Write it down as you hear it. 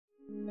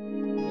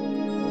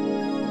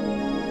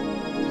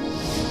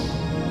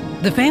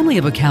The family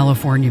of a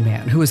California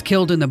man who was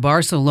killed in the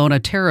Barcelona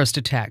terrorist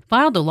attack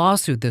filed a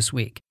lawsuit this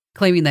week,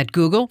 claiming that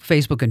Google,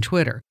 Facebook, and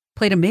Twitter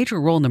played a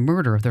major role in the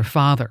murder of their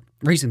father,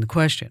 raising the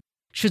question,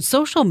 should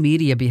social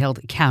media be held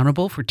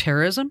accountable for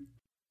terrorism?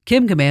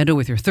 Kim Commando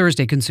with your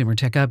Thursday Consumer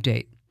Tech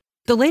Update.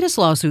 The latest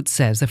lawsuit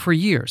says that for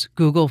years,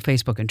 Google,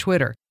 Facebook, and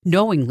Twitter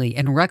knowingly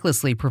and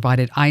recklessly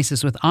provided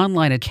ISIS with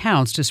online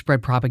accounts to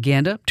spread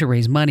propaganda, to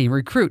raise money, and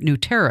recruit new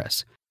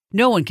terrorists.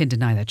 No one can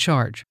deny that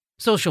charge.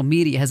 Social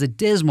media has a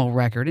dismal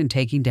record in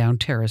taking down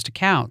terrorist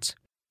accounts.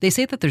 They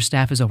say that their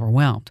staff is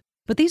overwhelmed,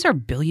 but these are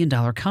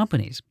billion-dollar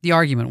companies. The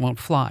argument won't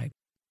fly.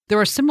 There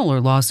are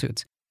similar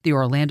lawsuits: the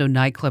Orlando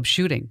nightclub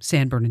shooting,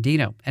 San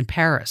Bernardino, and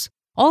Paris.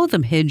 All of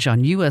them hinge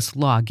on U.S.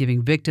 law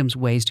giving victims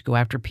ways to go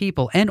after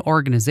people and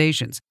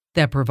organizations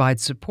that provide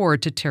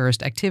support to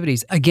terrorist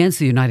activities against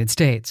the United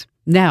States.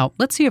 Now,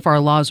 let's see if our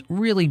laws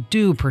really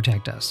do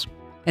protect us.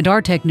 And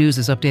our tech news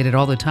is updated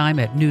all the time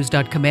at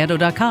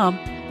news.commando.com.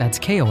 That's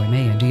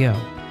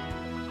Komando.